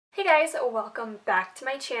Hey guys, welcome back to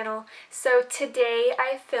my channel. So today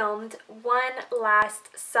I filmed one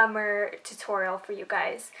last summer tutorial for you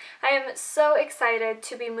guys. I am so excited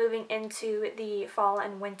to be moving into the fall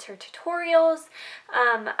and winter tutorials.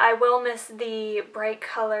 I will miss the bright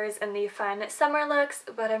colors and the fun summer looks,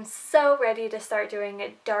 but I'm so ready to start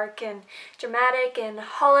doing dark and dramatic and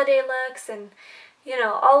holiday looks and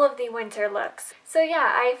all of the winter looks. So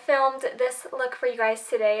yeah, I filmed this look for you guys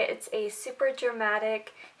today. It's a super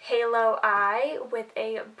dramatic halo eye with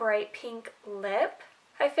a bright pink lip.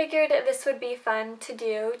 I figured this would be fun to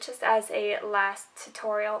do just as a last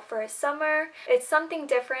tutorial for summer. It's something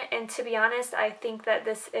different, and to be honest, I think that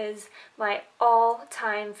this is my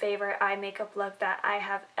all-time favorite eye makeup look that I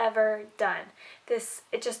have ever done.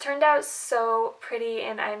 It just turned out so pretty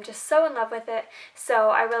and I'm just so in love with it. So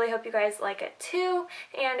I really hope you guys like it too.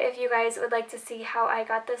 And if you guys would like to see how I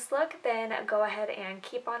got this look, then go ahead and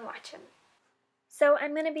keep on watching. So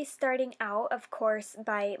I'm going to be starting out, of course,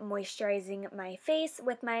 by moisturizing my face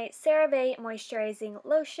with my CeraVe Moisturizing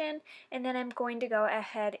Lotion, and then I'm going to go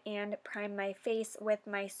ahead and prime my face with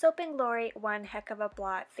my Soap & Glory One Heck of a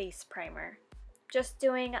Blot Face Primer. Just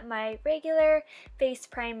doing my regular face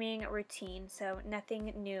priming routine, so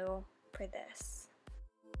nothing new for this.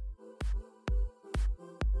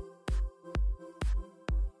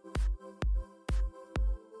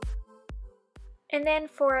 And then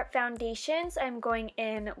for foundations, I'm going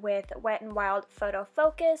in with Wet n Wild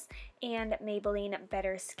Photofocus and Maybelline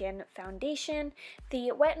Better Skin Foundation.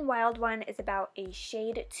 The Wet n Wild one is about a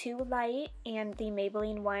shade too light, and the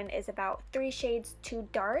Maybelline one is about 3 shades too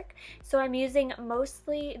dark. So I'm using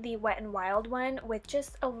mostly the Wet n Wild one with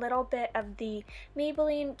just a little bit of the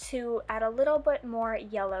Maybelline to add a little bit more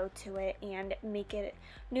yellow to it and make it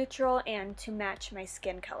neutral and to match my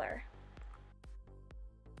skin color.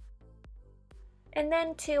 And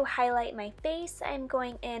then to highlight my face, I'm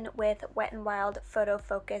going in with Wet n Wild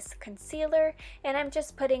Photofocus Concealer, and I'm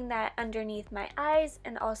just putting that underneath my eyes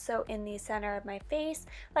and also in the center of my face,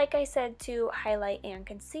 like I said, to highlight and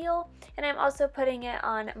conceal. And I'm also putting it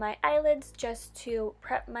on my eyelids just to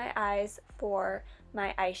prep my eyes for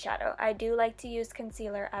my eyeshadow. I do like to use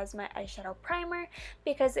concealer as my eyeshadow primer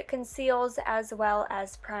because it conceals as well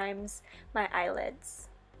as primes my eyelids.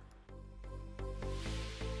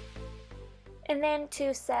 And then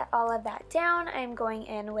to set all of that down, I'm going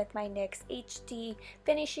in with my NYX HD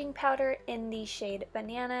Finishing Powder in the shade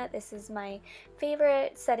Banana. This is my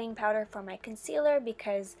favorite setting powder for my concealer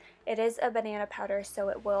because it is a banana powder, so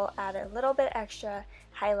it will add a little bit extra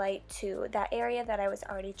highlight to that area that I was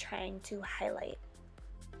already trying to highlight.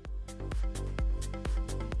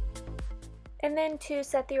 And then to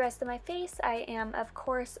set the rest of my face, I am of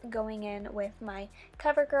course going in with my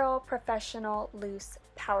Covergirl Professional Loose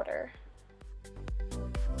Powder.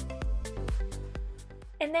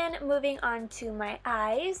 And then moving on to my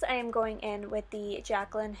eyes, I am going in with the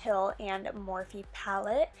Jaclyn Hill and Morphe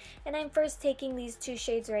palette. And I'm first taking these 2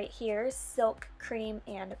 shades right here, Silk Cream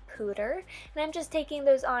and Pooter. And I'm just taking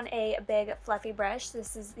those on a big fluffy brush.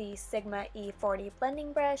 This is the Sigma E40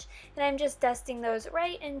 blending brush. And I'm just dusting those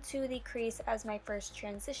right into the crease as my first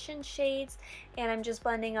transition shades. And I'm just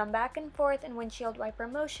blending them back and forth in windshield wiper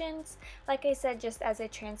motions. Like I said, just as a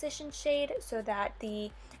transition shade so that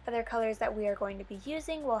the other colors that we are going to be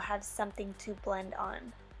using will have something to blend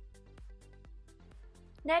on.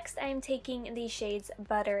 Next, I'm taking the shades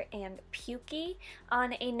Butter and Pukey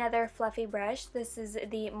on another fluffy brush. This is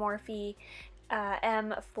the Morphe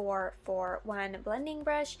M441 blending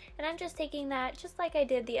brush, and I'm just taking that just like I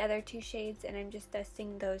did the other 2 shades, and I'm just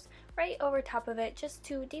dusting those right over top of it just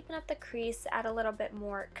to deepen up the crease, add a little bit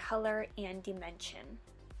more color and dimension.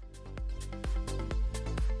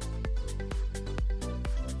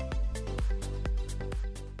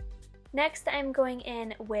 Next, I'm going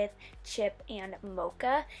in with Chip and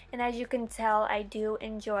Mocha, and as you can tell, I do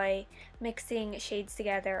enjoy mixing shades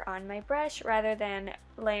together on my brush rather than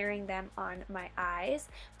layering them on my eyes.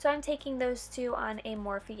 So I'm taking those 2 on a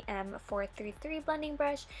Morphe M433 blending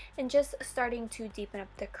brush and just starting to deepen up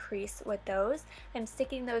the crease with those. I'm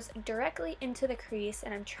sticking those directly into the crease,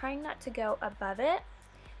 and I'm trying not to go above it.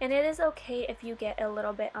 And it is okay if you get a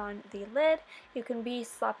little bit on the lid. You can be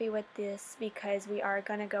sloppy with this because we are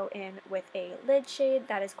going to go in with a lid shade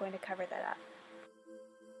that is going to cover that up.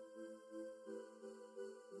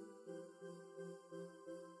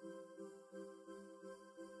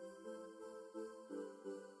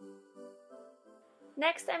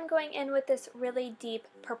 Next, I'm going in with this really deep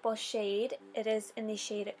purple shade. It is in the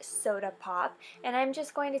shade Soda Pop, and I'm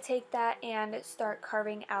just going to take that and start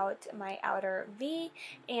carving out my outer V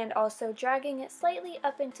and also dragging it slightly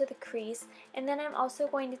up into the crease, and then I'm also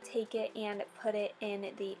going to take it and put it in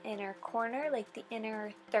the inner corner, like the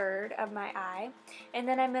inner third of my eye, and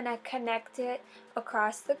then I'm going to connect it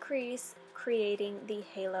across the crease, creating the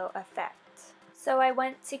halo effect. So I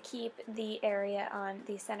want to keep the area on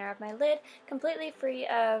the center of my lid completely free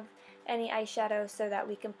of any eyeshadow so that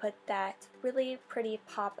we can put that really pretty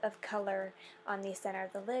pop of color on the center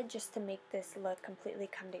of the lid just to make this look completely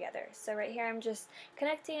come together. So right here I'm just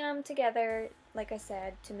connecting them together, like I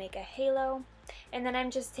said, to make a halo. And then I'm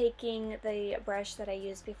just taking the brush that I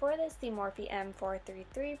used before this, the Morphe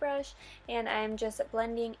M433 brush, and I'm just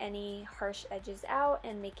blending any harsh edges out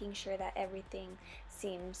and making sure that everything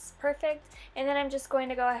seems perfect. And then I'm just going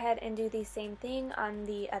to go ahead and do the same thing on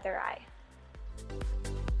the other eye.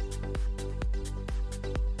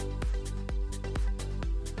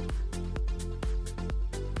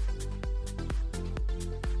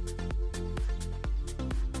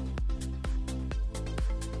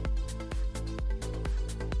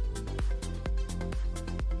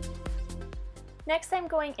 Next, I'm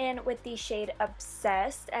going in with the shade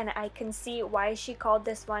Obsessed, and I can see why she called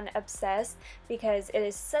this one Obsessed because it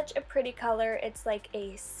is such a pretty color. It's like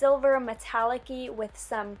a silver metallic-y with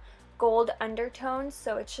some gold undertones,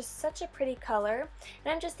 so it's just such a pretty color.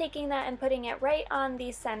 And I'm just taking that and putting it right on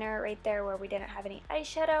the center right there where we didn't have any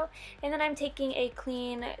eyeshadow, and then I'm taking a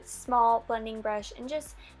clean small blending brush and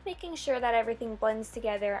just making sure that everything blends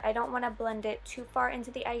together. I don't want to blend it too far into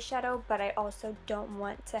the eyeshadow, but I also don't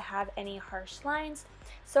want to have any harsh lines,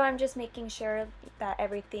 so I'm just making sure that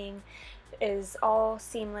everything is all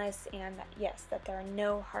seamless and yes, that there are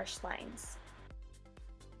no harsh lines.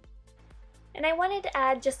 And I wanted to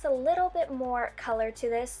add just a little bit more color to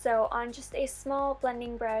this, so on just a small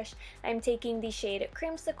blending brush, I'm taking the shade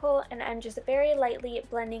Creamsicle and I'm just very lightly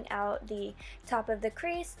blending out the top of the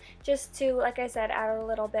crease just to, like I said, add a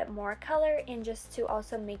little bit more color and just to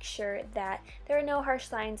also make sure that there are no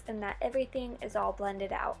harsh lines and that everything is all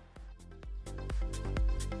blended out.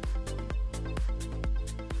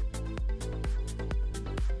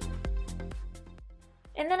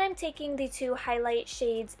 And then I'm taking the two highlight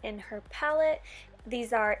shades in her palette.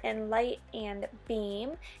 These are in Light and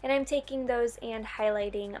Beam, and I'm taking those and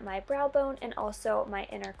highlighting my brow bone and also my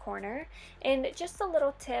inner corner. And just a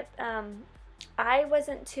little tip, I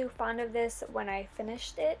wasn't too fond of this when I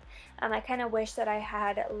finished it. I kind of wish that I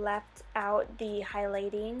had left out the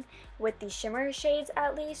highlighting with the shimmer shades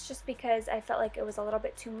at least, just because I felt like it was a little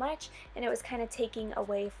bit too much and it was kind of taking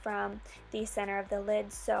away from the center of the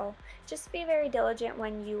lid. So just be very diligent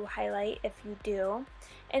when you highlight if you do.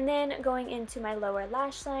 And then going into my lower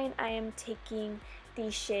lash line, I am taking the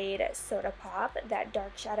shade Soda Pop, that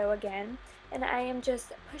dark shadow again, and I am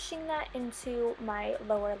just pushing that into my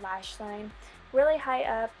lower lash line really high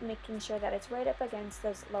up, making sure that it's right up against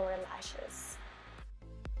those lower lashes.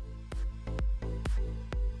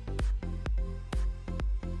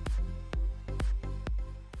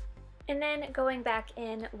 And then going back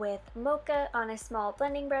in with Mocha on a small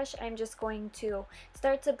blending brush, I'm just going to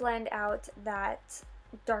start to blend out that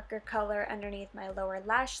darker color underneath my lower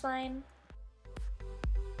lash line.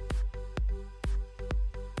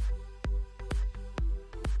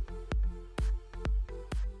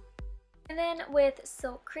 And then with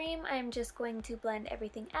Silk Cream, I'm just going to blend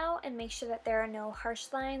everything out and make sure that there are no harsh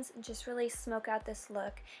lines and just really smoke out this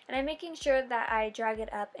look. And I'm making sure that I drag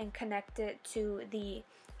it up and connect it to the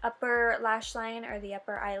upper lash line or the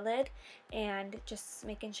upper eyelid, and just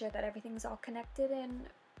making sure that everything's all connected and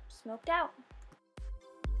smoked out.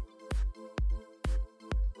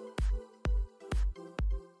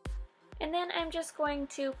 And then I'm just going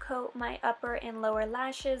to coat my upper and lower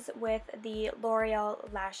lashes with the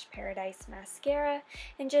L'Oreal Lash Paradise Mascara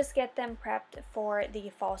and just get them prepped for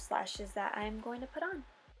the false lashes that I'm going to put on.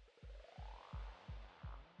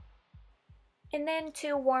 And then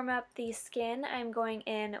to warm up the skin, I'm going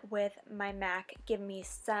in with my MAC Give Me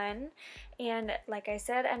Sun. And like I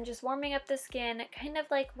said, I'm just warming up the skin, kind of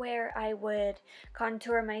like where I would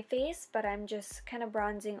contour my face, but I'm just kind of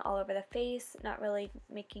bronzing all over the face, not really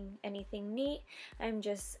making anything neat. I'm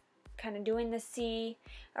just kind of doing the C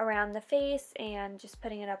around the face and just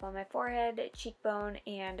putting it up on my forehead, cheekbone,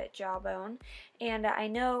 and jawbone. And I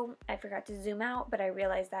know I forgot to zoom out, but I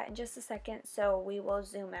realized that in just a second, so we will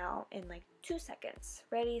zoom out in like 2 seconds.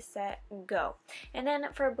 Ready, set, go. And then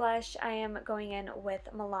for blush, I am going in with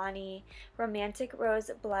Milani Romantic Rose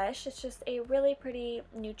Blush. It's just a really pretty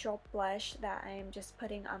neutral blush that I am just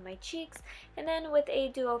putting on my cheeks. And then with a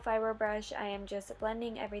duo fiber brush, I am just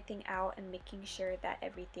blending everything out and making sure that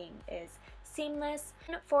everything is seamless.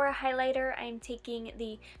 And for a highlighter, I'm taking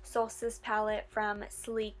the Solstice palette from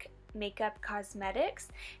Sleek Makeup Cosmetics,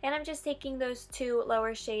 and I'm just taking those 2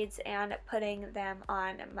 lower shades and putting them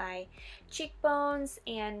on my cheekbones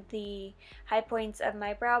and the high points of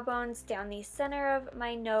my brow bones, down the center of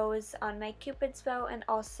my nose, on my cupid's bow, and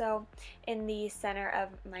also in the center of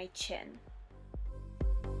my chin.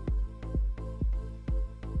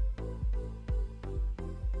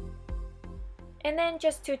 And then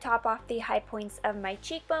just to top off the high points of my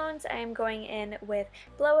cheekbones, I'm going in with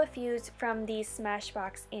Blow a Fuse from the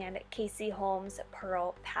Smashbox and Casey Holmes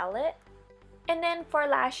Pearl palette. And then for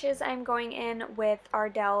lashes, I'm going in with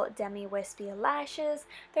Ardell Demi Wispy lashes.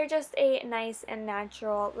 They're just a nice and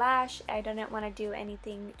natural lash. I didn't want to do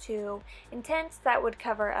anything too intense that would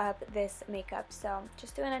cover up this makeup, so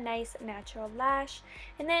just doing a nice natural lash.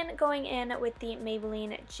 And then going in with the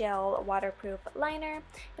Maybelline Gel Waterproof Liner,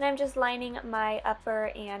 and I'm just lining my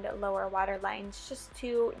upper and lower waterlines just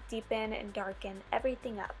to deepen and darken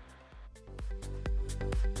everything up.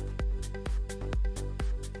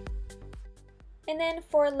 And then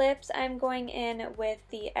for lips, I'm going in with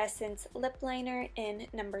the Essence Lip Liner in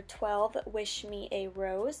number 12, Wish Me a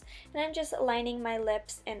Rose. And I'm just lining my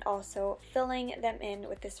lips and also filling them in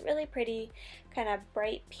with this really pretty kind of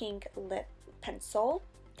bright pink lip pencil.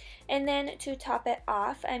 And then to top it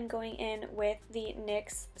off, I'm going in with the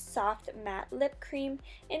NYX Soft Matte Lip Cream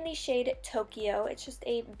in the shade Tokyo. It's just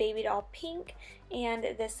a baby doll pink, and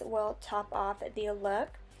this will top off the look.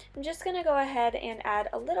 I'm just going to go ahead and add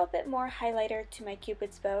a little bit more highlighter to my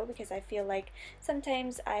cupid's bow because I feel like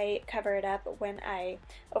sometimes I cover it up when I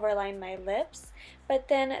overline my lips. But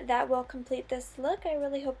then that will complete this look. I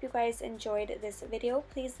really hope you guys enjoyed this video.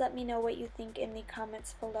 Please let me know what you think in the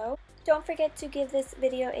comments below. Don't forget to give this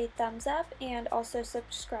video a thumbs up and also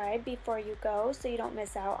subscribe before you go so you don't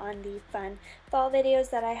miss out on the fun fall videos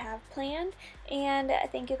that I have planned. And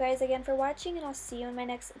thank you guys again for watching, and I'll see you in my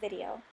next video.